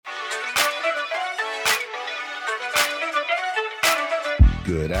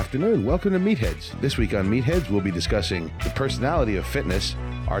Good afternoon. Welcome to Meatheads. This week on Meatheads, we'll be discussing the personality of fitness,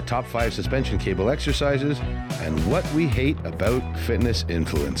 our top 5 suspension cable exercises, and what we hate about fitness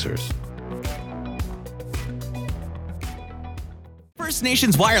influencers. First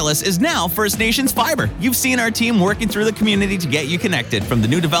Nations Wireless is now First Nations Fiber. You've seen our team working through the community to get you connected. From the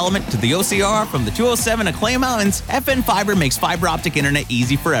new development to the OCR, from the 207 to Clay Mountains, FN Fiber makes fiber optic internet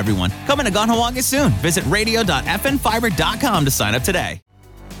easy for everyone. Coming to Ganhawaga soon. Visit radio.fnfiber.com to sign up today.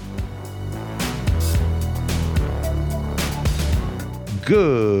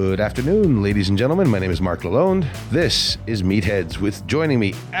 Good afternoon, ladies and gentlemen. My name is Mark Lalonde. This is Meatheads, with joining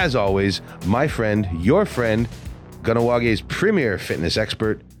me, as always, my friend, your friend, Ganhawaga's premier fitness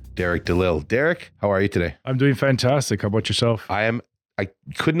expert, Derek DeLille. Derek, how are you today? I'm doing fantastic. How about yourself? I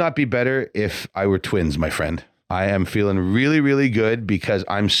could not be better if I were twins, my friend. I am feeling really, really good because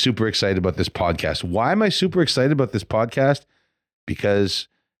I'm super excited about this podcast. Why am I super excited about this podcast? Because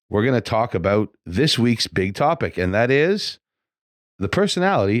we're going to talk about this week's big topic, and that is the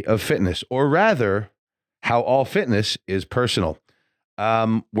personality of fitness, or rather, how all fitness is personal.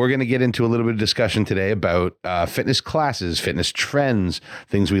 We're going to get into a little bit of discussion today about fitness classes, fitness trends,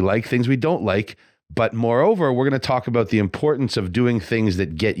 things we like, things we don't like. But moreover, we're going to talk about the importance of doing things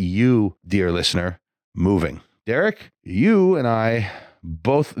that get you, dear listener, moving. Derek, you and I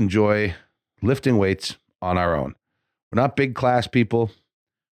both enjoy lifting weights on our own. We're not big class people.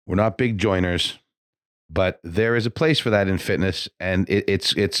 We're not big joiners. But there is a place for that in fitness, and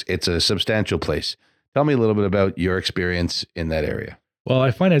it's a substantial place. Tell me a little bit about your experience in that area. Well,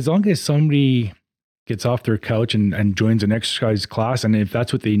 I find as long as somebody gets off their couch and joins an exercise class, and if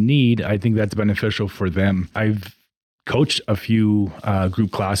that's what they need, I think that's beneficial for them. I've coached a few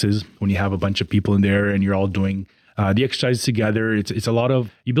group classes when you have a bunch of people in there and you're all doing the exercises together. It's a lot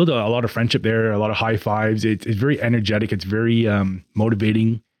of, you build a lot of friendship there, a lot of high fives. It's very energetic. It's very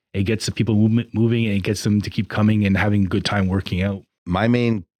motivating. It gets the people moving, and it gets them to keep coming and having a good time working out. My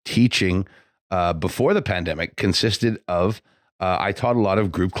main teaching before the pandemic consisted of, I taught a lot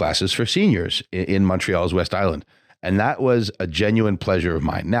of group classes for seniors in Montreal's West Island. And that was a genuine pleasure of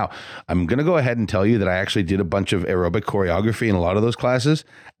mine. Now, I'm going to go ahead and tell you that I actually did a bunch of aerobic choreography in a lot of those classes.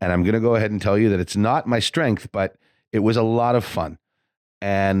 And I'm going to go ahead and tell you that it's not my strength, but it was a lot of fun.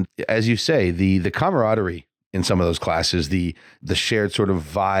 And as you say, the camaraderie in some of those classes, the shared sort of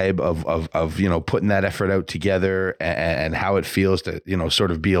vibe of putting that effort out together, and how it feels to,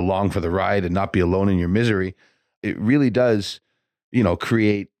 sort of be along for the ride and not be alone in your misery. It really does,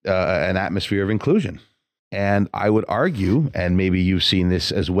 create an atmosphere of inclusion. And I would argue, and maybe you've seen this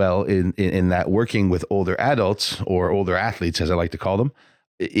as well, in that working with older adults, or older athletes, as I like to call them,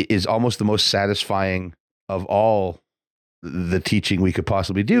 is almost the most satisfying of all the teaching we could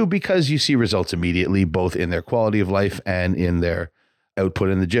possibly do, because you see results immediately, both in their quality of life and in their output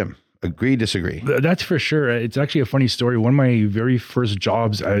in the gym. Agree, disagree? That's for sure. It's actually a funny story. One of my very first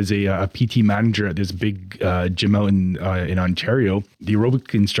jobs as a PT manager at this big gym out in Ontario, the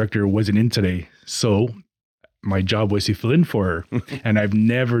aerobic instructor wasn't in today. So my job was to fill in for her. And I've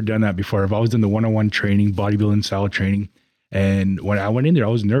never done that before. I've always done the one-on-one training, bodybuilding style training. And when I went in there, I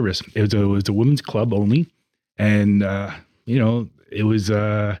was nervous. It was a women's club only. And, it was,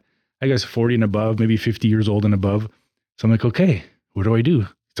 I guess 40 and above, maybe 50 years old and above. So I'm like, okay, what do I do?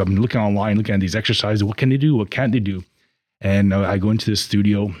 So I'm looking online, looking at these exercises. What can they do? What can't they do? And I go into the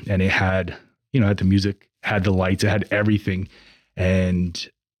studio, and it had, had the music, had the lights, it had everything. And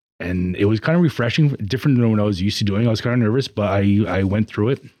it was kind of refreshing, different than what I was used to doing. I was kind of nervous, but I went through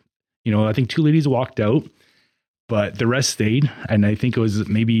it. I think 2 ladies walked out, but the rest stayed. And I think it was a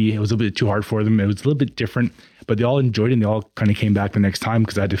little bit too hard for them. It was a little bit different, but they all enjoyed it, and they all kind of came back the next time,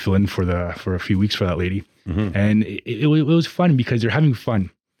 because I had to fill in for a few weeks for that lady. Mm-hmm. And it was fun because they're having fun.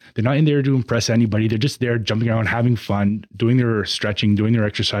 They're not in there to impress anybody. They're just there jumping around, having fun, doing their stretching, doing their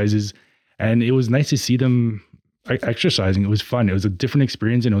exercises. And it was nice to see them exercising. It was fun. It was a different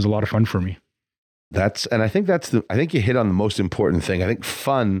experience, and it was a lot of fun for me. I think you hit on the most important thing. I think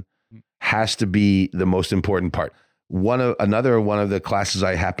fun has to be the most important part. One of the classes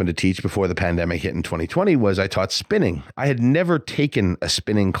I happened to teach before the pandemic hit in 2020 was I taught spinning. I had never taken a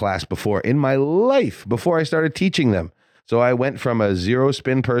spinning class before in my life before I started teaching them. So I went from a 0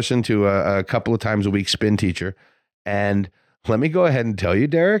 spin person to a couple of times a week spin teacher. And let me go ahead and tell you,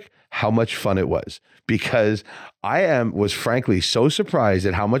 Derek, how much fun it was, because I was frankly so surprised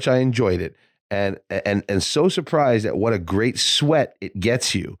at how much I enjoyed it, and so surprised at what a great sweat it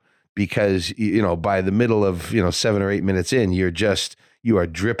gets you, because, by the middle of, 7 or 8 minutes in, you are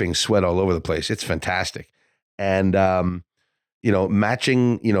dripping sweat all over the place. It's fantastic. And,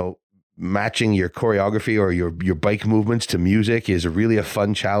 matching, matching your choreography or your bike movements to music is really a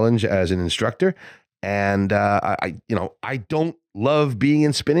fun challenge as an instructor. And I don't love being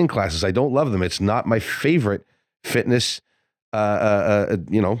in spinning classes. I don't love them. It's not my favorite fitness, class,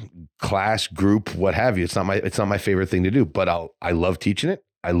 group, what have you. It's not my favorite thing to do. But I love teaching it.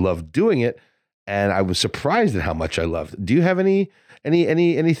 I love doing it, and I was surprised at how much I loved it. Do you have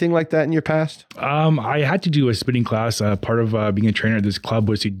anything like that in your past? I had to do a spinning class. Part of being a trainer at this club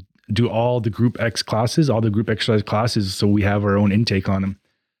was to do all the group X classes, all the group exercise classes. So we have our own intake on them.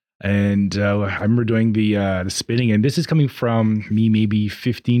 And I remember doing the spinning, and this is coming from me maybe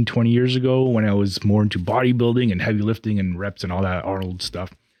 15, 20 years ago when I was more into bodybuilding and heavy lifting and reps and all that Arnold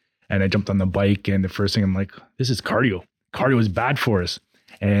stuff. And I jumped on the bike, and the first thing I'm like, this is cardio. Cardio is bad for us.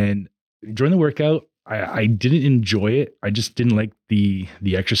 And during the workout, I didn't enjoy it. I just didn't like the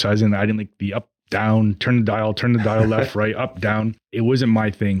exercise, and I didn't like the up, down, turn the dial left, right, up, down. It wasn't my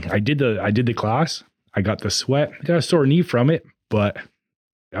thing. I did the class. I got the sweat. I got a sore knee from it, but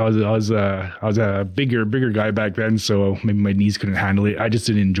I was a bigger guy back then, so maybe my knees couldn't handle it. I just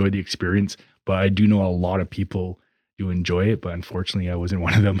didn't enjoy the experience, but I do know a lot of people do enjoy it, but unfortunately I wasn't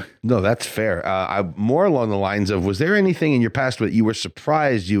one of them. No, that's fair. I'm more along the lines of, was there anything in your past that you were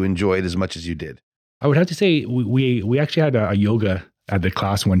surprised you enjoyed as much as you did? I would have to say we actually had a yoga at the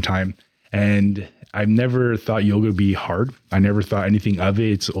class one time, and I've never thought yoga would be hard. I never thought anything of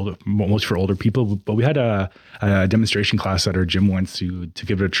it. It's most for older people, but we had a demonstration class at our gym once to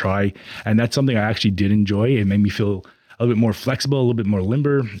give it a try. And that's something I actually did enjoy. It made me feel a little bit more flexible, a little bit more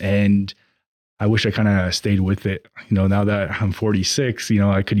limber. And I wish I kind of stayed with it. Now that I'm 46,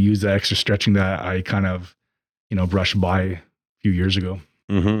 I could use the extra stretching that I kind of, brushed by a few years ago.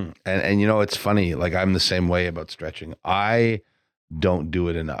 Mm-hmm. And it's funny, like I'm the same way about stretching. I don't do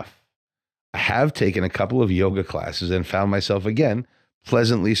it enough. I have taken a couple of yoga classes and found myself again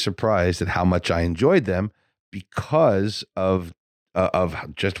pleasantly surprised at how much I enjoyed them because of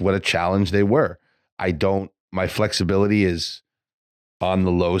just what a challenge they were. My flexibility is on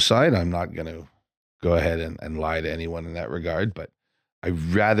the low side. I'm not going to go ahead and lie to anyone in that regard, but I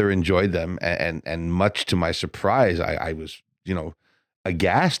rather enjoyed them. And much to my surprise, I was,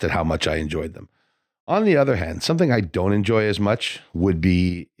 aghast at how much I enjoyed them. On the other hand, something I don't enjoy as much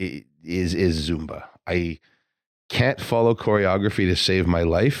is Zumba. I can't follow choreography to save my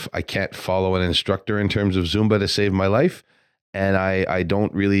life. I can't follow an instructor in terms of Zumba to save my life. And I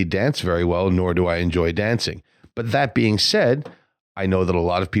don't really dance very well, nor do I enjoy dancing. But that being said, I know that a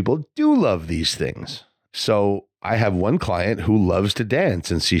lot of people do love these things. So I have one client who loves to dance,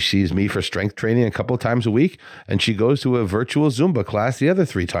 and she sees me for strength training a couple of times a week, and she goes to a virtual Zumba class the other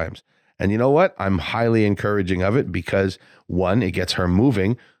 3 times. And you know what? I'm highly encouraging of it because, one, it gets her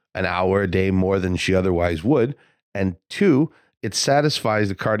moving an hour a day more than she otherwise would. And 2, it satisfies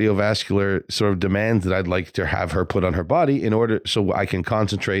the cardiovascular sort of demands that I'd like to have her put on her body in order so I can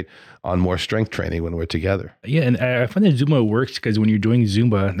concentrate on more strength training when we're together. Yeah, and I find that Zumba works because when you're doing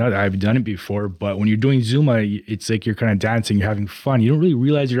Zumba, not that I've done it before, but when you're doing Zumba, it's like you're kind of dancing, you're having fun. You don't really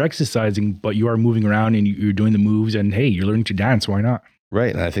realize you're exercising, but you are moving around and you're doing the moves, and hey, you're learning to dance. Why not?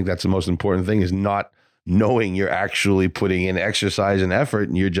 Right. And I think that's the most important thing, is not knowing you're actually putting in exercise and effort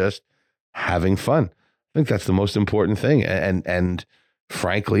and you're just having fun. I think that's the most important thing. And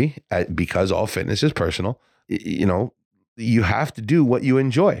frankly, because all fitness is personal, you have to do what you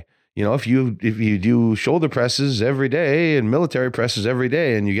enjoy. If you do shoulder presses every day and military presses every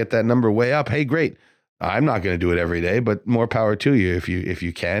day and you get that number way up, hey, great. I'm not going to do it every day, but more power to you if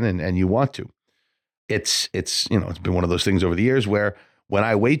you can and you want to. It's been one of those things over the years where when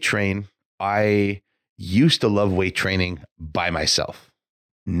I weight train, I used to love weight training by myself.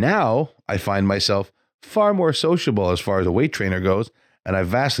 Now I find myself far more sociable as far as a weight trainer goes, and I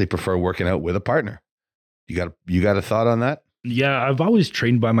vastly prefer working out with a partner. You got a thought on that? Yeah, I've always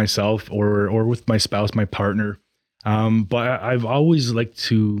trained by myself or with my spouse, my partner. But I've always liked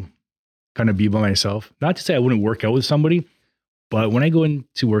to kind of be by myself. Not to say I wouldn't work out with somebody, but when I go in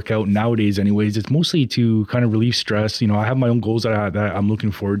to work out nowadays anyways, it's mostly to kind of relieve stress. I have my own goals that I'm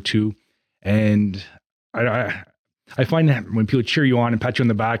looking forward to. And I find that when people cheer you on and pat you on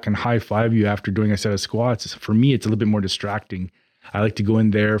the back and high five you after doing a set of squats, for me, it's a little bit more distracting. I like to go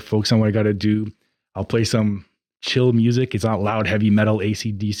in there, focus on what I got to do. I'll play some chill music. It's not loud, heavy metal,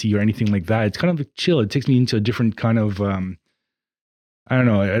 AC/DC or anything like that. It's kind of chill. It takes me into a different kind of, a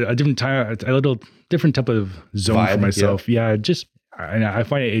different time, a little different type of zone vibe for myself. Yeah, I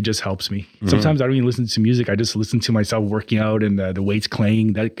find it just helps me. Mm-hmm. Sometimes I don't even listen to music. I just listen to myself working out and the weights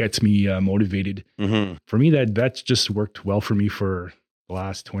claying. That gets me motivated. Mm-hmm. For me, that's just worked well for me for the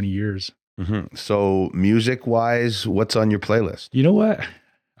last 20 years. Mm-hmm. So music wise, what's on your playlist? You know what?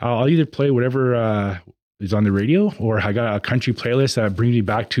 I'll either play whatever is on the radio, or I got a country playlist that brings me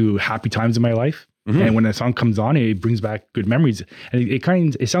back to happy times in my life. Mhm. And when a song comes on, it brings back good memories. And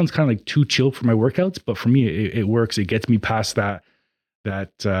it sounds kind of like too chill for my workouts, but for me, it works. It gets me past that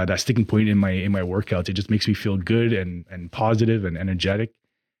sticking point in my workouts. It just makes me feel good and positive and energetic.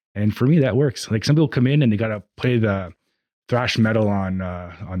 And for me, that works. Like some people come in and they gotta play the thrash metal on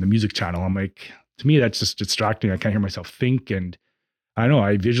the music channel. I'm like, to me, that's just distracting. I can't hear myself think. And I know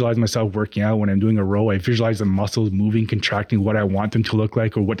I visualize myself working out when I'm doing a row. I visualize the muscles moving, contracting, what I want them to look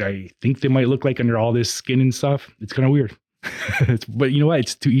like or what I think they might look like under all this skin and stuff. It's kind of weird. But you know what?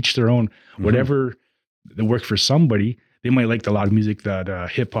 It's to each their own. Mm-hmm. Whatever that works for somebody, they might like the loud music, the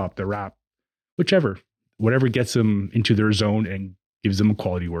hip hop, the rap, whatever gets them into their zone and gives them a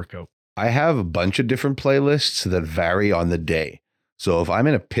quality workout. I have a bunch of different playlists that vary on the day. So if I'm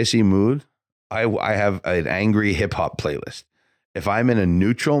in a pissy mood, I have an angry hip hop playlist. If I'm in a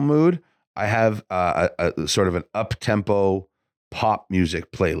neutral mood, I have a sort of an up-tempo pop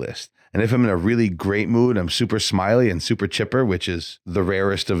music playlist. And if I'm in a really great mood, I'm super smiley and super chipper, which is the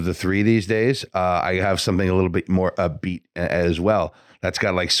rarest of the three these days. I have something a little bit more upbeat as well. That's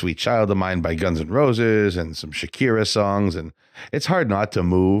got like Sweet Child of Mine by Guns N' Roses and some Shakira songs. And it's hard not to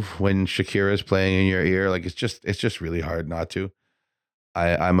move when Shakira is playing in your ear. Like it's just really hard not to.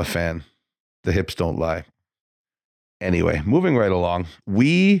 I'm a fan. The hips don't lie. Anyway, moving right along,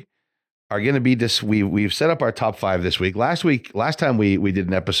 we are going to be this. We've set up our top 5 this week. Last time we did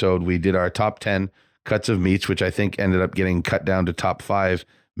an episode, we did our top 10 cuts of meats, which I think ended up getting cut down to top 5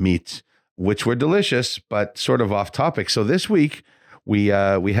 meats, which were delicious, but sort of off topic. So this week we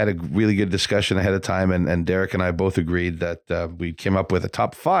had a really good discussion ahead of time, and Derek and I both agreed that we came up with a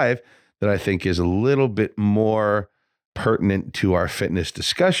top 5 that I think is a little bit more pertinent to our fitness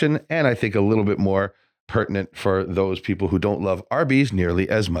discussion, and I think a little bit more pertinent for those people who don't love Arby's nearly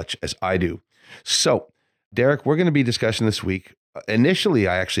as much as I do. So, Derek, we're going to be discussing this week. Initially,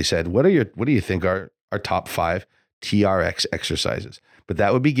 I actually said, what do you think are our top 5 TRX exercises? But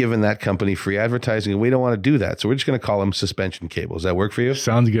that would be giving that company free advertising, and we don't want to do that. So we're just going to call them suspension cables. Does that work for you?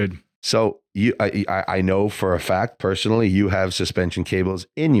 Sounds good. So I know for a fact, personally, you have suspension cables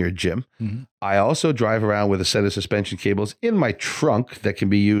in your gym. Mm-hmm. I also drive around with a set of suspension cables in my trunk that can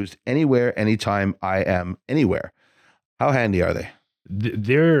be used anywhere, anytime I am anywhere. How handy are they?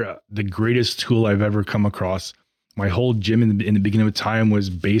 They're the greatest tool I've ever come across. My whole gym in the beginning of time was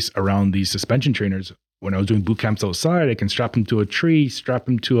based around these suspension trainers. When I was doing boot camps outside, I can strap them to a tree, strap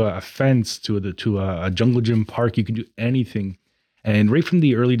them to a fence, to a jungle gym park. You can do anything. And right from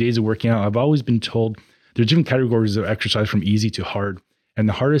the early days of working out, I've always been told there's different categories of exercise from easy to hard. And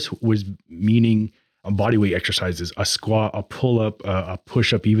the hardest was meaning body weight exercises, a squat, a pull-up, a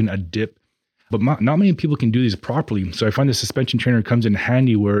push-up, even a dip. But not many people can do these properly. So I find the suspension trainer comes in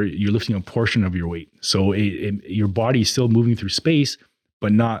handy where you're lifting a portion of your weight. So your body is still moving through space,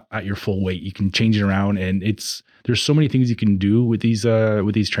 but not at your full weight. You can change it around, and there's so many things you can do with these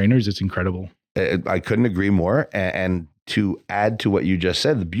trainers. It's incredible. I couldn't agree more. And to add to what you just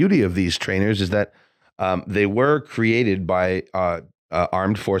said, the beauty of these trainers is that they were created by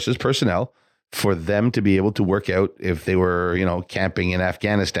armed forces personnel for them to be able to work out if they were, camping in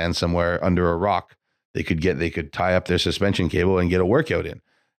Afghanistan somewhere under a rock. They could tie up their suspension cable and get a workout in.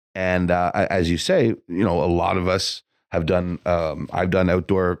 And as you say, a lot of us have done. I've done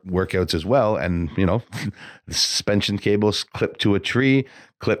outdoor workouts as well, and the suspension cables clipped to a tree,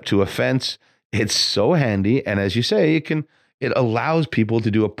 clipped to a fence. It's so handy. And as you say, it allows people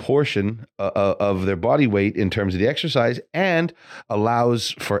to do a portion of their body weight in terms of the exercise, and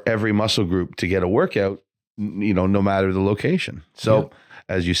allows for every muscle group to get a workout, no matter the location. So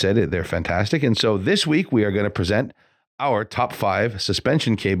as you said, they're fantastic. And so this week we are going to present our top 5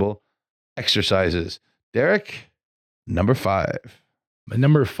 suspension cable exercises. Derek, number 5. My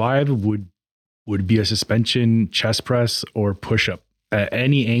number 5 would be a suspension chest press or push-up. At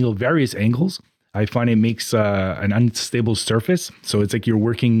any angle, various angles. I find it makes an unstable surface. So it's like you're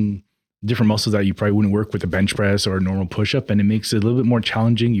working different muscles that you probably wouldn't work with a bench press or a normal push-up, and it makes it a little bit more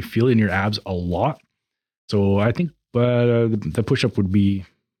challenging. You feel it in your abs a lot. So I think the push-up would be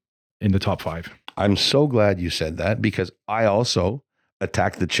in the top 5. I'm so glad you said that, because I also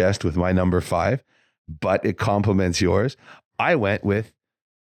attacked the chest with my number 5, but it complements yours. I went with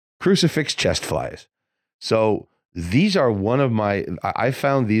crucifix chest flies. So these are I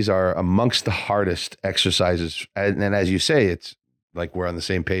found these are amongst the hardest exercises. And as you say, it's like we're on the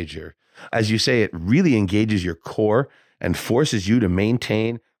same page here. As you say, it really engages your core and forces you to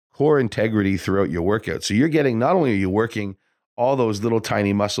maintain core integrity throughout your workout. So not only are you working all those little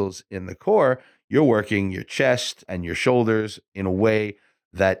tiny muscles in the core, you're working your chest and your shoulders in a way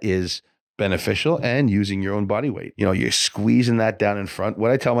that is beneficial and using your own body weight. You know, you're squeezing that down in front.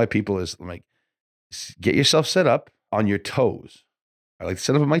 What I tell my people is, I'm like, get yourself set up on your toes. I like to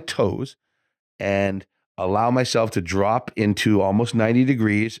set up on my toes and allow myself to drop into almost 90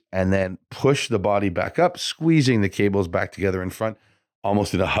 degrees and then push the body back up, squeezing the cables back together in front,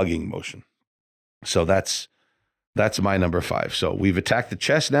 almost in a hugging motion. So that's my number 5. So we've attacked the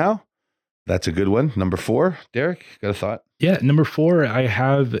chest now. That's a good one. Number 4, Derek, got a thought? Yeah, number 4, I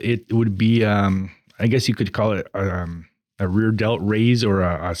have, it would be, I guess you could call it a rear delt raise or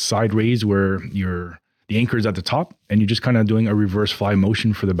a side raise where the anchor is at the top and you're just kind of doing a reverse fly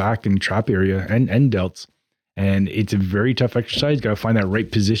motion for the back and trap area and delts. And it's a very tough exercise. Got to find that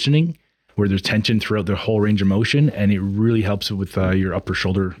right positioning where there's tension throughout the whole range of motion. And it really helps with your upper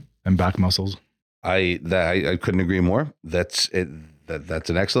shoulder and back muscles. I couldn't agree more. That's it. That's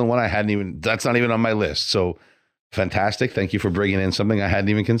an excellent one. That's not even on my list. So fantastic. Thank you for bringing in something I hadn't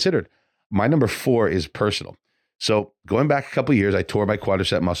even considered. My number 4 is personal. So going back a couple of years, I tore my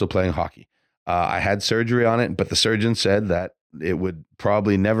quadricep muscle playing hockey. I had surgery on it, but the surgeon said that it would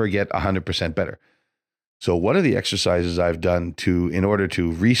probably never get 100% better. So one of the exercises I've done in order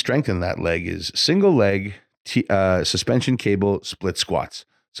to re-strengthen that leg is single leg suspension cable split squats.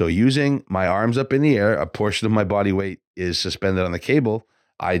 So using my arms up in the air, a portion of my body weight is suspended on the cable.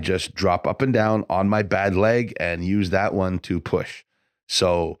 I just drop up and down on my bad leg and use that one to push.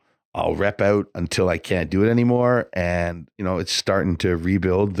 So I'll rep out until I can't do it anymore. And, you know, it's starting to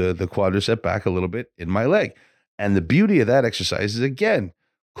rebuild the quadricep back a little bit in my leg. And the beauty of that exercise is, again,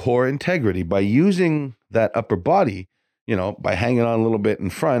 core integrity. By using that upper body, you know, by hanging on a little bit in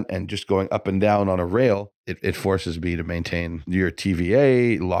front and just going up and down on a rail, it forces me to maintain your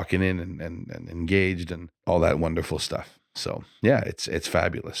TVA, locking in and engaged and all that wonderful stuff. So yeah, it's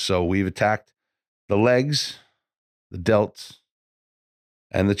fabulous. So we've attacked the legs, the delts,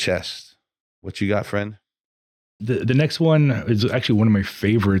 and the chest. What you got, friend? The next one is actually one of my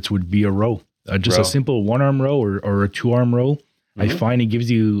favorites, would be a row. Just Row. a simple 1-arm row or a 2-arm row. I find it gives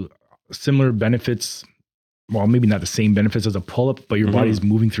you similar benefits. Well, maybe not the same benefits as a pull-up, but your body's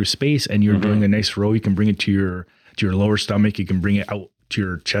moving through space and you're doing a nice row. You can bring it to your lower stomach. You can bring it out to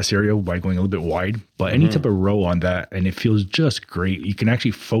your chest area by going a little bit wide. But any type of row on that, and it feels just great. You can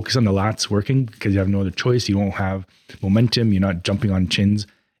actually focus on the lats working because you have no other choice. You won't have momentum. You're not jumping on chins.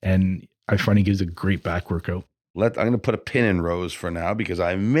 And I find it gives a great back workout. I'm going to put a pin in rows for now because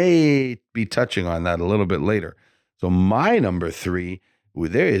I may be touching on that a little bit later. So my number 3,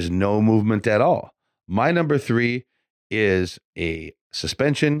 there is no movement at all. My number 3 is a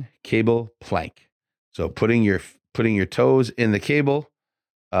suspension cable plank. So putting your toes in the cable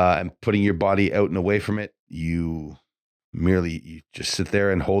and putting your body out and away from it, you just sit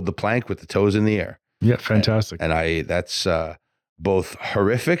there and hold the plank with the toes in the air. Yeah, fantastic. And that's both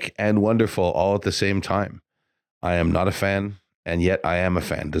horrific and wonderful all at the same time. I am not a fan, and yet I am a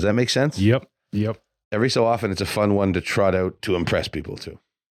fan. Does that make sense? Yep. Every so often, it's a fun one to trot out to impress people too.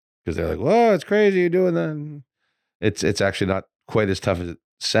 Because they're like, whoa, it's crazy you're doing that. It's actually not quite as tough as it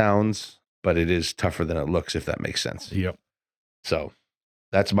sounds, but it is tougher than it looks, if that makes sense. Yep. So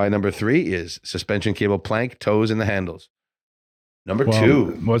that's my number 3 is suspension cable plank, toes in the handles. Number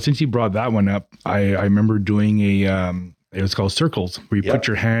 2. Well, since you brought that one up, I remember doing it was called circles, where you put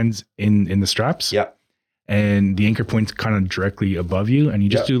your hands in the straps. Yeah. And the anchor point's kind of directly above you, and you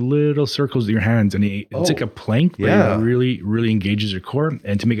just do little circles with your hands, and it's like a plank, but it really, really engages your core.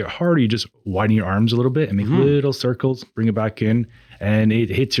 And to make it harder, you just widen your arms a little bit and make little circles, bring it back in, and it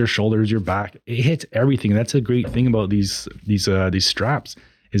hits your shoulders, your back. It hits everything. And that's a great thing about these straps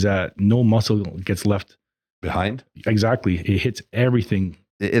is that no muscle gets left behind. Exactly, it hits everything.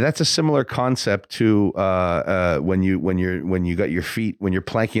 That's a similar concept to when you got your feet, when you're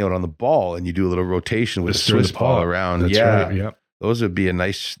planking out on the ball and you do a little rotation with a Swiss ball around. That's right. Yeah. Those would be a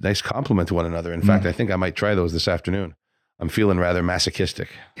nice complement to one another. In fact, I think I might try those this afternoon. I'm feeling rather masochistic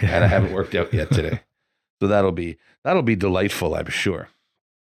and I haven't worked out yet today. So that'll be delightful, I'm sure.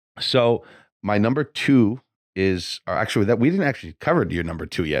 So my number 2 is, or actually that we didn't actually cover your number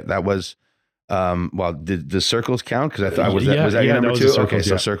 2 yet. That was, did the circles count? Because I thought, was that your number 2? Circles, okay,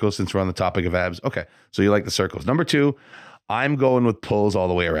 so circles, since we're on the topic of abs. Okay, so you like the circles. Number 2, I'm going with pulls all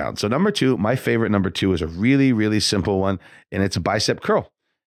the way around. So number 2, my favorite number 2 is a really, really simple one, and it's a bicep curl.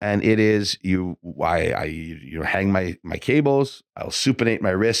 And it is, I hang my cables, I'll supinate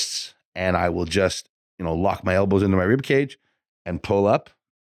my wrists, and I will just, lock my elbows into my rib cage and pull up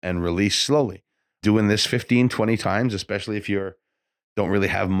and release slowly. Doing this 15, 20 times, especially if you don't really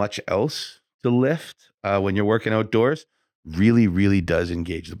have much else to lift when you're working outdoors, really, really does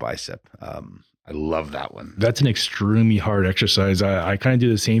engage the bicep. I love that one. That's an extremely hard exercise. I kind of do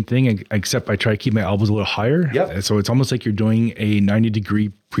the same thing, except I try to keep my elbows a little higher. Yep. So it's almost like you're doing a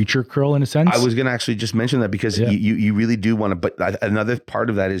 90-degree preacher curl in a sense. I was going to actually just mention that because you really do want to, but another part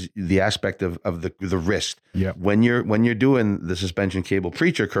of that is the aspect of the wrist. Yeah. When you're doing the suspension cable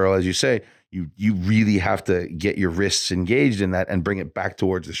preacher curl, as you say, you really have to get your wrists engaged in that and bring it back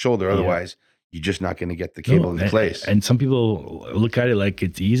towards the shoulder. Otherwise, you're just not going to get the cable in place. And some people look at it like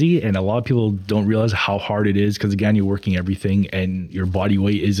it's easy, and a lot of people don't realize how hard it is because, again, you're working everything and your body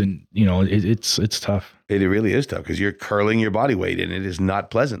weight isn't, it's tough. It really is tough because you're curling your body weight and it is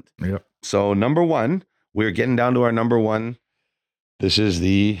not pleasant. Yep. So number one, we're getting down to our number one. This is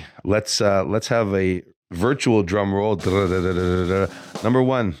let's have a virtual drum roll. Number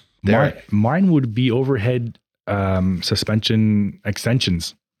one. Mine would be overhead suspension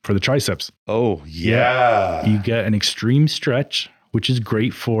extensions for the triceps. Oh, yeah. You get an extreme stretch, which is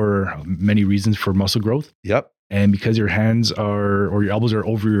great for many reasons for muscle growth. Yep. And because your hands or your elbows are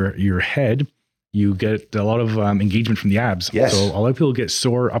over your head, you get a lot of engagement from the abs. Yes. So a lot of people get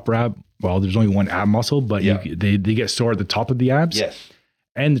sore upper ab. Well, there's only one ab muscle, but they get sore at the top of the abs. Yes.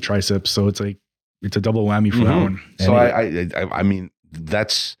 And the triceps. So it's a double whammy for that one. So I mean,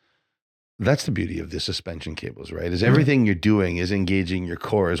 that's the beauty of the suspension cables, right? Is everything you're doing is engaging your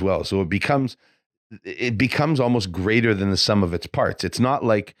core as well. So it becomes almost greater than the sum of its parts. It's not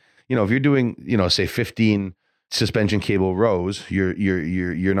like, if you're doing, say 15 suspension cable rows,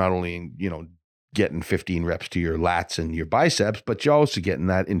 you're not only, getting 15 reps to your lats and your biceps, but you're also getting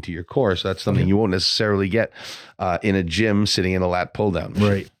that into your core. So that's something you won't necessarily get in a gym sitting in a lat pull down.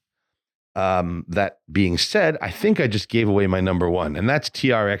 Right. That being said, I think I just gave away my number one, and that's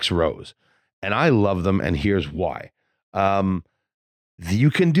TRX rows. And I love them, and here's why. You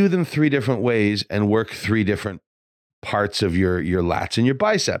can do them 3 different ways and work 3 different parts of your lats and your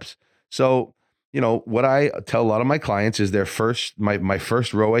biceps. So, what I tell a lot of my clients is my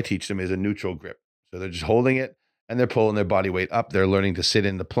first row I teach them is a neutral grip. So they're just holding it and they're pulling their body weight up. They're learning to sit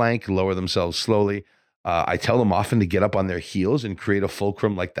in the plank, lower themselves slowly. I tell them often to get up on their heels and create a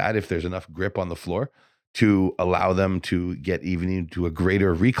fulcrum like that if there's enough grip on the floor to allow them to get even into a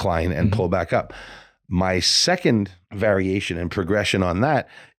greater recline and pull back up. My second variation and progression on that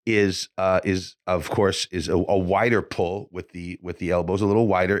is of course a wider pull with the elbows, a little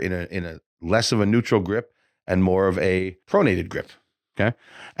wider in a less of a neutral grip and more of a pronated grip. Okay.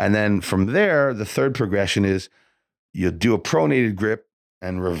 And then from there, the third progression is you do a pronated grip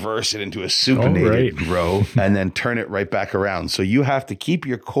and reverse it into a supinated row and then turn it right back around. So you have to keep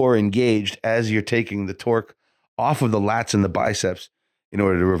your core engaged as you're taking the torque off of the lats and the biceps in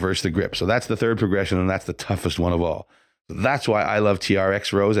order to reverse the grip. So that's the third progression, and that's the toughest one of all. So that's why I love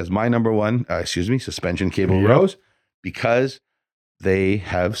TRX rows as my number one, suspension cable rows, because they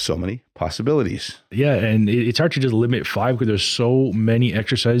have so many possibilities. Yeah, and it's hard to just limit 5 because there's so many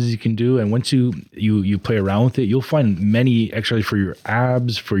exercises you can do. And once you play around with it, you'll find many exercises for your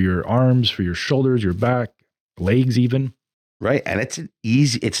abs, for your arms, for your shoulders, your back, legs even. Right, and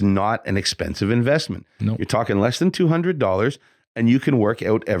it's not an expensive investment. Nope. You're talking less than $200, and you can work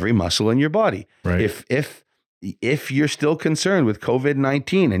out every muscle in your body. Right. If you're still concerned with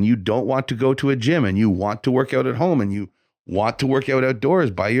COVID-19 and you don't want to go to a gym and you want to work out at home and you want to work out outdoors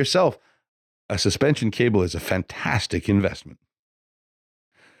by yourself, a suspension cable is a fantastic investment.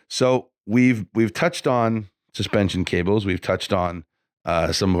 So we've touched on suspension cables. We've touched on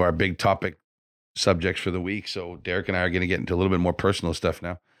some of our big topic subjects for the week. So Derek and I are going to get into a little bit more personal stuff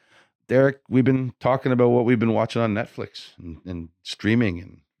now. Derek, we've been talking about what we've been watching on Netflix and streaming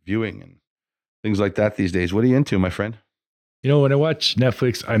and viewing and things like that these days. What are you into, my friend? When I watch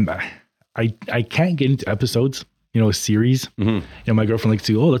Netflix, I can't get into episodes, a series. Mm-hmm. My girlfriend likes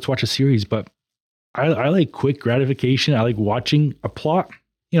to let's watch a series, but I like quick gratification. I like watching a plot,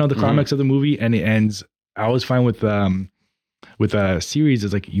 the climax of the movie, and it ends. I always find with a series,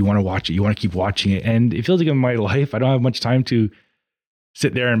 it's like you want to watch it, you want to keep watching it, and it feels like in my life I don't have much time to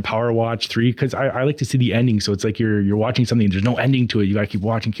sit there and power watch 3 because I like to see the ending. So it's like you're watching something, there's no ending to it. You got to keep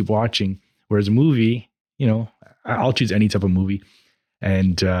watching. Whereas a movie, I'll choose any type of movie,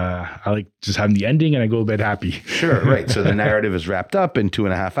 and I like just having the ending, and I go to bed happy. Sure, right. So the narrative is wrapped up in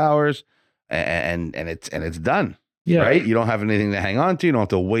 2.5 hours, and it's done. Yeah. Right. You don't have anything to hang on to. You don't have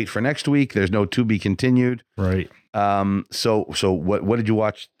to wait for next week. There's no to be continued. Right. So what did you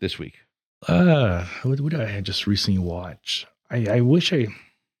watch this week? What did I just recently watch? I wish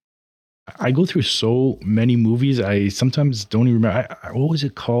I go through so many movies. I sometimes don't even remember. What was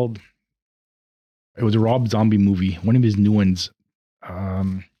it called? It was a Rob Zombie movie, one of his new ones.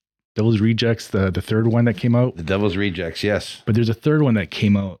 Devil's Rejects, the third one that came out. The Devil's Rejects, yes. But there's a third one that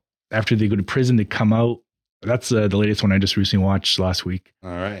came out. after they go to prison, they come out. That's the latest one I just recently watched last week. All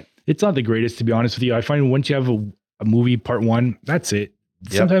right. It's not the greatest, to be honest with you. I find once you have a movie part 1, that's it.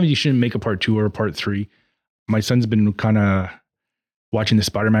 Yep. Sometimes you shouldn't make a part 2 or a part 3. My son's been kind of watching the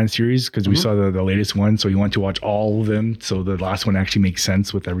Spider-Man series because we saw the latest one. So he wanted to watch all of them. So the last one actually makes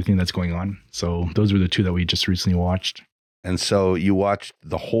sense with everything that's going on. So those were the 2 that we just recently watched. And so you watched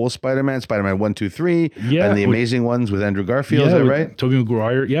the whole Spider-Man 1, 2, 3, Yeah, and the Amazing Ones with Andrew Garfield, is that with right? Tobey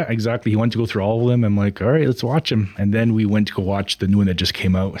Maguire. Yeah, exactly. He wanted to go through all of them. I'm like, all right, let's watch them. And then we went to go watch the new one that just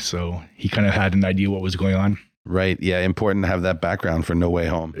came out. So he kind of had an idea what was going on. Right. Yeah. Important to have that background for No Way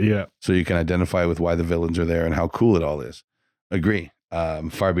Home. Yeah. So you can identify with why the villains are there and how cool it all is. Agree.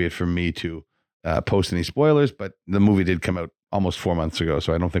 Far be it from me to post any spoilers, but the movie did come out almost 4 months ago,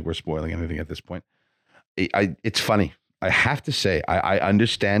 so I don't think we're spoiling anything at this point. It's funny. I have to say, I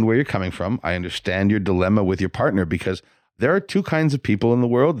understand where you're coming from. I understand your dilemma with your partner because there are 2 kinds of people in the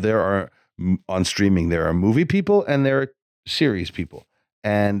world. There are on streaming, there are movie people and there are series people,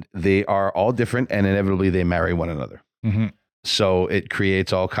 and they are all different, and inevitably they marry one another. Mm-hmm. So it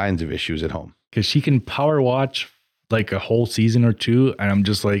creates all kinds of issues at home. Because she can power watch like a whole season or 2, and I'm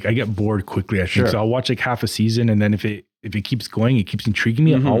just like, I get bored quickly. I think Sure. so. I'll watch like half a season, and then if it keeps going, it keeps intriguing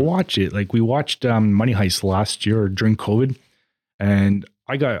me. I'll watch it. Like we watched Money Heist last year during COVID, and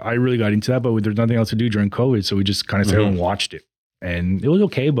I really got into that, but there's nothing else to do during COVID, so we just kind of sat and watched it, and it was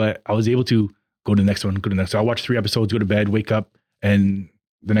okay. But I was able to go to the next one, go to the next. So I watched 3 episodes, go to bed, wake up, and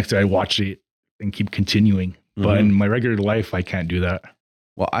the next day I watched it and keep continuing. But in my regular life, I can't do that.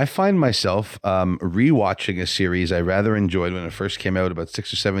 Well, I find myself rewatching a series I rather enjoyed when it first came out about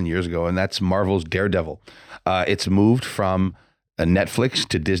 6 or 7 years ago, and that's Marvel's Daredevil. It's moved from Netflix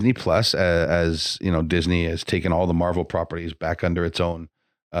to Disney Plus, as you know, Disney has taken all the Marvel properties back under its own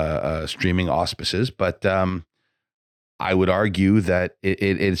streaming auspices. But I would argue that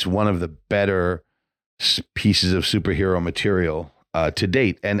it's one of the better pieces of superhero material to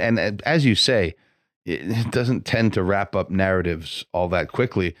date. And as you say, it doesn't tend to wrap up narratives all that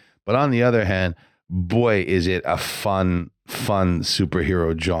quickly. But on the other hand, boy, is it a fun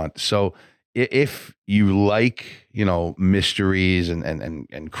superhero jaunt. So if you like, you know, mysteries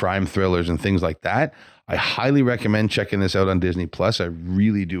and crime thrillers and things like that, I highly recommend checking this out on Disney Plus. I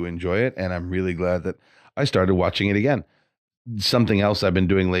really do enjoy it, and I'm really glad that I started watching it again. Something else I've been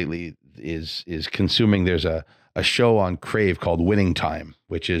doing lately is consuming. There's a show on Crave called Winning Time,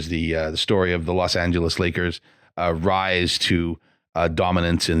 which is the story of the Los Angeles Lakers rise to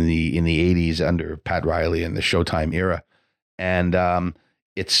dominance in the 80s under Pat Riley and the Showtime era. And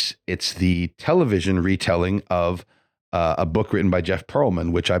it's the television retelling of a book written by Jeff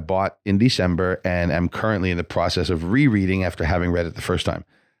Pearlman, which I bought in December and am currently in the process of rereading after having read it the first time.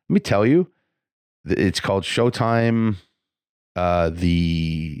 Let me tell you, it's called Showtime,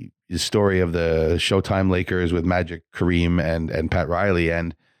 the story of the Showtime Lakers with Magic Kareem and Pat Riley.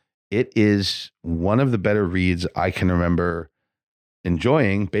 And it is one of the better reads I can remember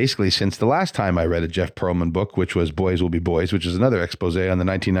enjoying basically since the last time I read a Jeff Pearlman book, which was Boys Will Be Boys, which is another expose on the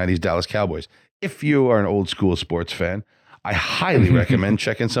 1990s Dallas Cowboys. If you are an old school sports fan, I highly recommend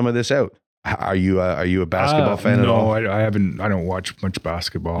checking some of this out. Are you a basketball fan at all? No, I haven't. I don't watch much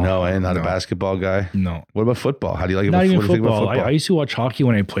basketball. No, not a basketball guy. No. What about football? How do you like it? Not even what do you think about football. football? I used to watch hockey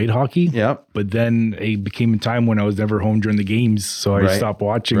when I played hockey. Yeah. But then it became a time when I was never home during the games, so I stopped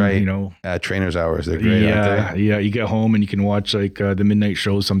watching. Right. You know, trainers' hours. They're great. Aren't they? Yeah. You get home and you can watch like the midnight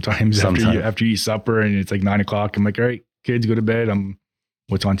shows sometimes. After you eat supper and it's like 9 o'clock. I'm like, all right, kids, go to bed.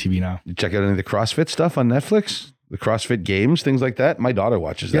 What's on TV now? You check out any of the CrossFit stuff on Netflix? The CrossFit games, things like that. My daughter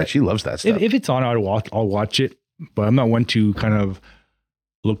watches that. Yeah. She loves that stuff. If it's on, I'll watch it. But I'm not one to kind of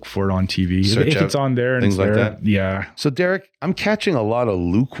look for it on TV. If it's on there and things it's like there, that. yeah. So Derek, I'm catching a lot of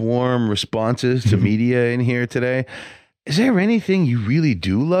lukewarm responses to media in here today. Is there anything you really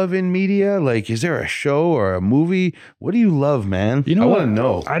do love in media? Like, is there a show or a movie? What do you love, man? You know, I want to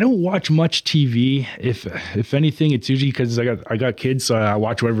know. I don't watch much TV. If anything, it's usually because I got kids, so I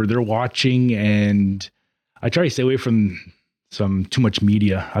watch whatever they're watching, and I try to stay away from too much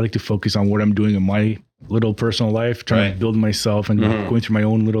media. I like to focus on what I'm doing in my little personal life, trying to build myself and going through my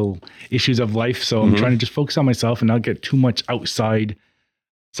own little issues of life. So I'm trying to just focus on myself and not get too much outside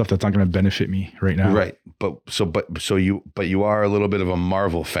stuff that's not going to benefit me right now. Right. But you are a little bit of a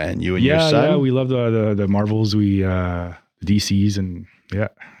Marvel fan. You and your son? Yeah, we love the Marvels, the DCs, and yeah.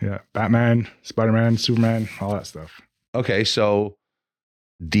 Batman, Spider-Man, Superman, all that stuff. Okay, so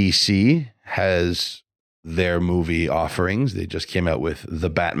DC has their movie offerings. They just came out with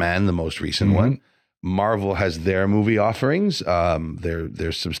The Batman, the most recent one. Marvel has their movie offerings.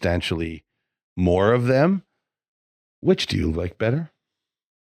 There's substantially more of them. Which do you like better?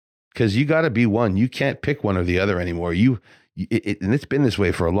 because you got to be one. You can't pick one or the other anymore. And it's been this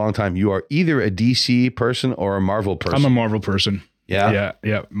way for a long time. You are either a DC person or a Marvel person. I'm a Marvel person. Yeah.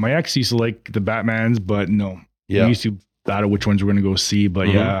 Yeah. My ex used to like the Batmans, but no. Yeah. We used to battle which ones we're going to go see. But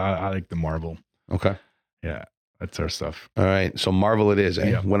I like the Marvel. Okay. Yeah. That's our stuff. All right. So Marvel it is. Eh?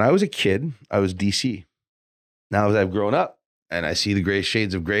 Yeah. When I was a kid, I was DC. Now as I've grown up and I see the gray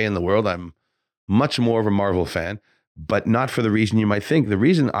shades of gray in the world, I'm much more of a Marvel fan, but not for the reason you might think. The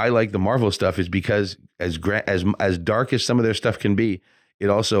reason I like the Marvel stuff is because as dark as some of their stuff can be, it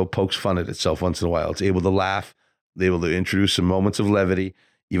also pokes fun at itself once in a while. It's able to laugh. They're able to introduce some moments of levity.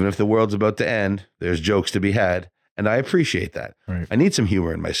 Even if the world's about to end, there's jokes to be had. And I appreciate that. Right. I need some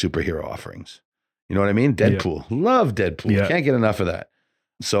humor in my superhero offerings. You know what I mean? Deadpool. Yeah. Love Deadpool. Yeah. Can't get enough of that.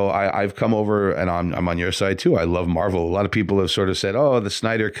 So I've come over and I'm on your side too. I love Marvel. A lot of people have sort of said, oh, the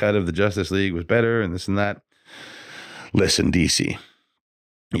Snyder cut of the Justice League was better and this and that. Listen, DC,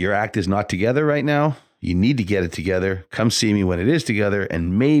 your act is not together right now. You need to get it together. Come see me when it is together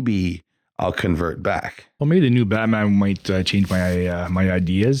and maybe I'll convert back. Well, maybe the new Batman might change my my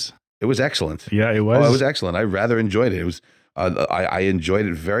ideas. It was excellent. Yeah, it was. Oh, it was excellent. I rather enjoyed it. It was. I enjoyed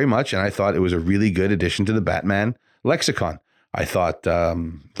it very much, and I thought it was a really good addition to the Batman lexicon. I thought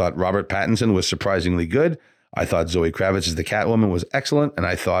Robert Pattinson was surprisingly good. I thought Zoe Kravitz as the Catwoman was excellent, and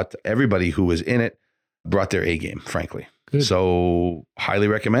I thought everybody who was in it brought their A game, frankly. Good. So highly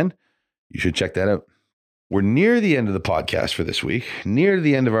recommend. You should check that out. We're near the end of the podcast for this week, near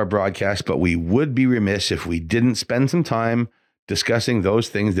the end of our broadcast, but we would be remiss if we didn't spend some time discussing those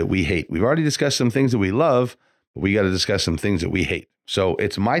things that we hate. We've already discussed some things that we love, but we got to discuss some things that we hate. So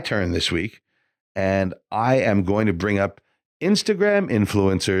it's my turn this week, and I am going to bring up Instagram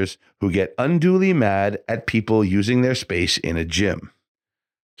influencers who get unduly mad at people using their space in a gym.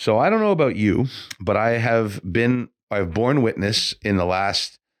 So I don't know about you, but I've borne witness in the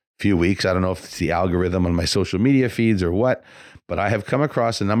last few weeks. I don't know if it's the algorithm on my social media feeds or what, but I have come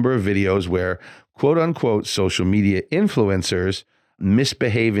across a number of videos where quote unquote social media influencers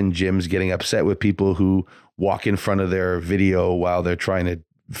misbehave in gyms, getting upset with people who walk in front of their video while they're trying to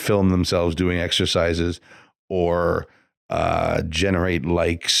film themselves doing exercises or generate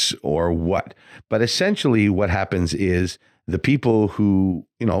likes or what. But essentially what happens is the people who,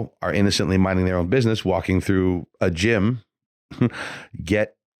 are innocently minding their own business, walking through a gym,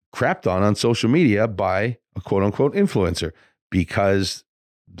 get crapped on social media by a quote unquote influencer because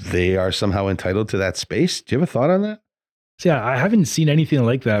they are somehow entitled to that space. Do you have a thought on that? Yeah, I haven't seen anything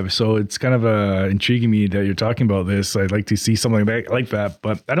like that. So it's kind of intriguing me that you're talking about this. I'd like to see something like that,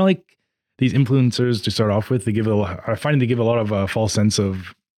 but I don't like these influencers to start off with. I find they give a lot of false sense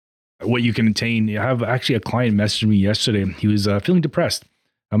of what you can attain. I have actually a client messaged me yesterday. He was feeling depressed.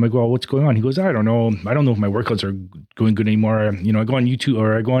 I'm like, well, what's going on? He goes, I don't know. I don't know if my workouts are going good anymore. I go on YouTube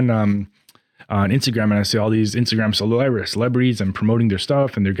or I go on Instagram and I see all these Instagram celebrities and promoting their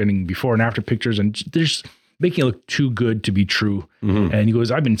stuff and they're getting before and after pictures and they're just making it look too good to be true. Mm-hmm. And he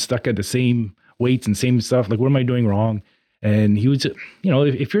goes, I've been stuck at the same weights and same stuff. Like, what am I doing wrong? And he was,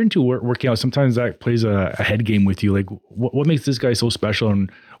 if you're into working out, sometimes that plays a head game with you. Like, what makes this guy so special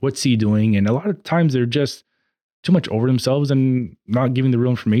and what's he doing? And a lot of times they're just too much over themselves and not giving the real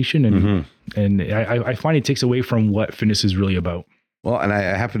information. And I find it takes away from what fitness is really about. Well, and I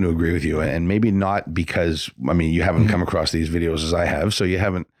happen to agree with you, and maybe not because, you haven't come across these videos as I have, so you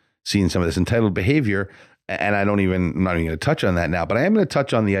haven't seen some of this entitled behavior. And I'm not even going to touch on that now, but I am going to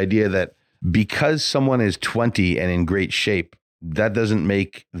touch on the idea that because someone is 20 and in great shape, that doesn't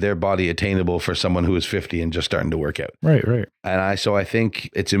make their body attainable for someone who is 50 and just starting to work out. Right. And so I think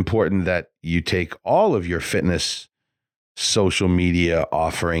it's important that you take all of your fitness social media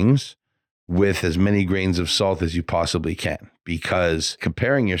offerings with as many grains of salt as you possibly can, because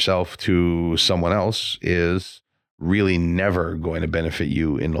comparing yourself to someone else is really never going to benefit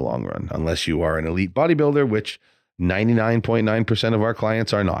you in the long run, unless you are an elite bodybuilder, which 99.9% of our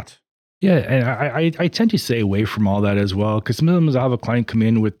clients are not. Yeah, and I tend to stay away from all that as well, because sometimes I'll have a client come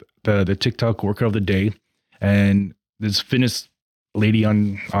in with the TikTok workout of the day, and this fitness lady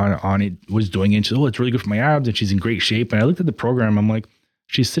on it was doing it. She said, it's really good for my abs, and she's in great shape. And I looked at the program, I'm like,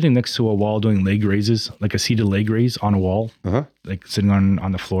 she's sitting next to a wall doing leg raises, like a seated leg raise on a wall, like sitting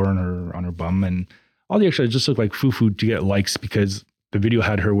on the floor on her bum, and all the exercises just looked like foo-foo to get likes because the video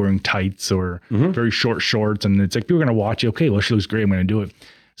had her wearing tights or very short shorts, and it's like people are gonna watch it. Okay, well, she looks great, I'm gonna do it.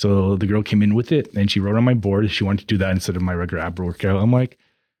 So the girl came in with it and she wrote on my board she wanted to do that instead of my regular ab workout. I'm like,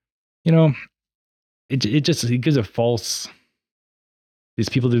 it gives a false. These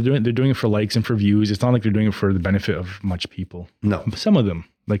people, they're doing it for likes and for views. It's not like they're doing it for the benefit of much people. No, some of them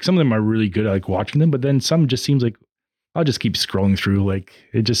are really good at like watching them, but then some just seems like I'll just keep scrolling through. Like,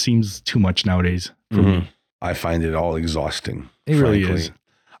 it just seems too much nowadays for me. I find it all exhausting. It really is.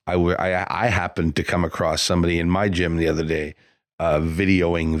 I happened to come across somebody in my gym the other day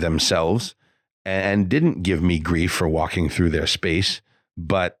videoing themselves and didn't give me grief for walking through their space.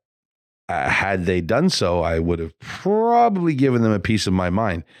 But had they done so, I would have probably given them a piece of my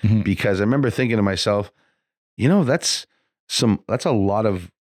mind, because I remember thinking to myself, that's a lot of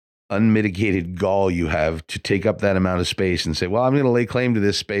unmitigated gall you have to take up that amount of space and say, well, I'm going to lay claim to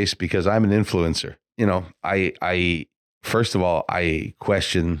this space because I'm an influencer. I first of all, I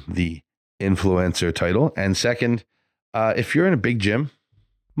question the influencer title. And second, if you're in a big gym,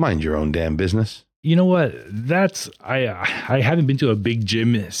 mind your own damn business. You know what? I haven't been to a big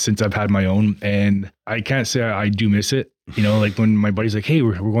gym since I've had my own, and I can't say I do miss it. Like when my buddy's like, hey,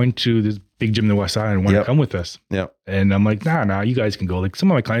 we're going to this big gym in the West Island, want to come with us? Yeah. And I'm like, nah, you guys can go. Like,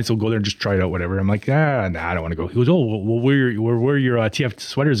 some of my clients will go there and just try it out, whatever. I'm like, nah, I don't want to go. He goes, oh, well, wear your TF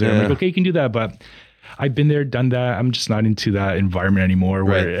sweaters there. I'm like, okay, you can do that, but I've been there, done that. I'm just not into that environment anymore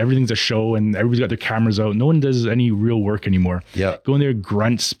where everything's a show and everybody's got their cameras out. No one does any real work anymore. Yeah. Go in there,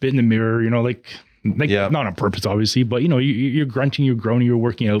 grunt, spit in the mirror, not on purpose, obviously, but you're grunting, you're groaning, you're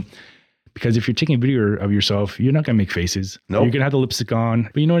working out. Because if you're taking a video of yourself, you're not going to make faces. Nope. You're going to have the lipstick on.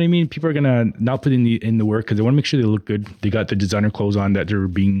 But you know what I mean? People are going to not put in the work because they want to make sure they look good. They got the designer clothes on that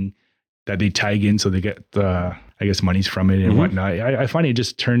they tag in so they get the, I guess, monies from it and whatnot. I find it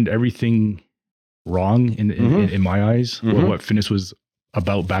just turned everything wrong in my eyes, what fitness was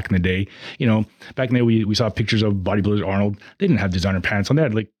about back in the day. Back in the day, we saw pictures of bodybuilders, Arnold. They didn't have designer pants on. They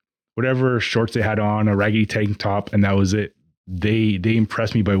had like whatever shorts they had on, a raggedy tank top, and that was it. They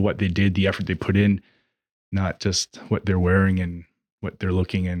impressed me by what they did, the effort they put in, not just what they're wearing and what they're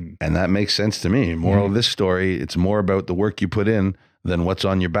looking. And that makes sense to me. Moral of this story, it's more about the work you put in than what's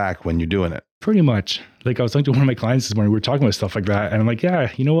on your back when you're doing it. Pretty much. Like, I was talking to one of my clients this morning, we were talking about stuff like that. And I'm like,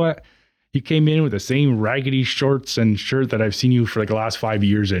 yeah, you know what? You came in with the same raggedy shorts and shirt that I've seen you for like the last 5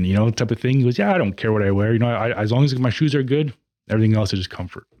 years in, type of thing. He goes, yeah, I don't care what I wear. As long as my shoes are good, everything else is just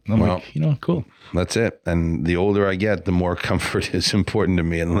comfort. And I'm like, cool. That's it. And the older I get, the more comfort is important to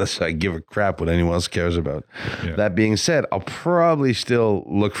me, unless I give a crap what anyone else cares about. Yeah. That being said, I'll probably still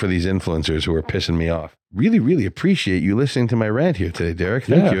look for these influencers who are pissing me off. Really, really appreciate you listening to my rant here today, Derek.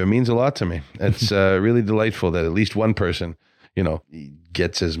 Thank you. It means a lot to me. It's really delightful that at least one person,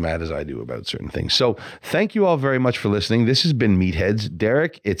 gets as mad as I do about certain things. So thank you all very much for listening. This has been Meatheads.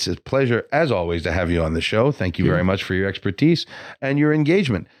 Derek, it's a pleasure, as always, to have you on the show. Thank you very much for your expertise and your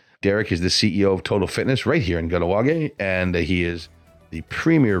engagement. Derek is the CEO of Total Fitness right here in Kahnawake, and he is the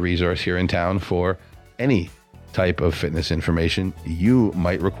premier resource here in town for any type of fitness information you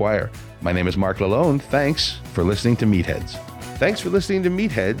might require. My name is Mark Lalone. Thanks for listening to Meatheads. Thanks for listening to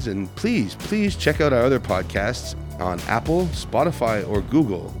Meatheads, and please check out our other podcasts on Apple, Spotify, or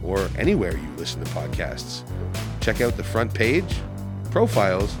Google, or anywhere you listen to podcasts. Check out the front page,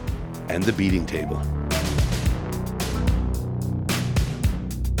 profiles, and the beating table.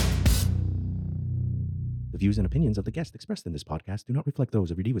 The views and opinions of the guests expressed in this podcast do not reflect those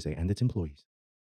of Redeewase and its employees.